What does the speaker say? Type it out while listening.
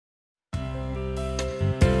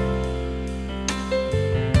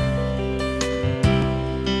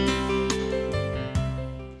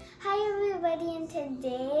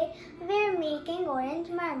orange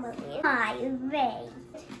marmalade. Wait.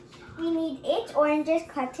 We need 8 oranges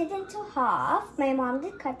cut it into half. My mom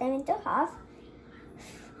did cut them into half.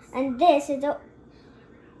 And this is the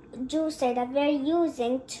juicer that we're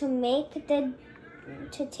using to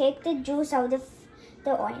take the juice out of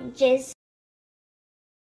the oranges.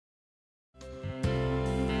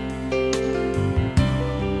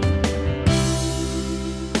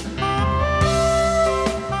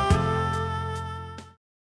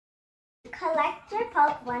 Collect your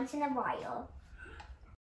pulp once in a while.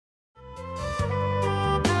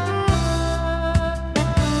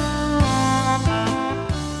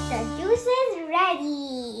 The juice is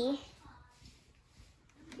ready.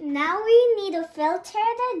 Now we need to filter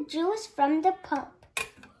the juice from the pulp.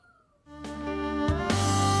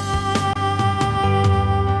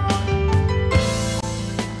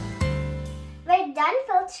 We're done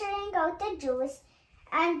filtering out the juice,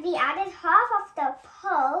 and we added half of the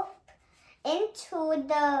pulp into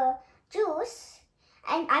the juice,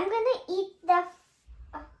 and I'm gonna eat the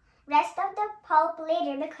rest of the pulp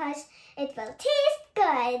later because it will taste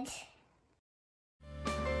good.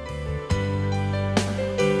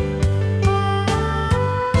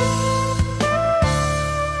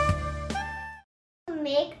 To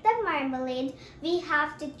make the marmalade, we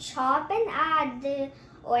have to chop and add the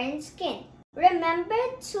orange skin. Remember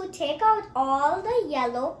to take out all the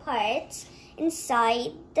yellow parts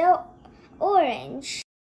inside the orange.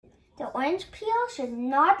 The orange peel should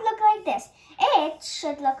not look like this. It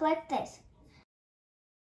should look like this.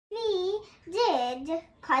 We did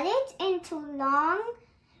cut it into long,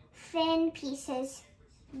 thin pieces.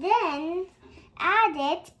 Then add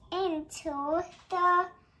it into the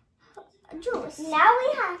juice. Now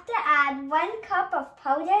we have to add 1 cup of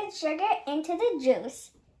powdered sugar into the juice.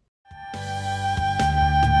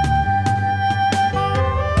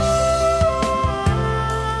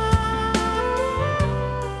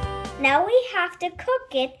 Now we have to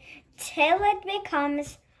cook it till it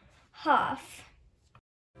becomes half.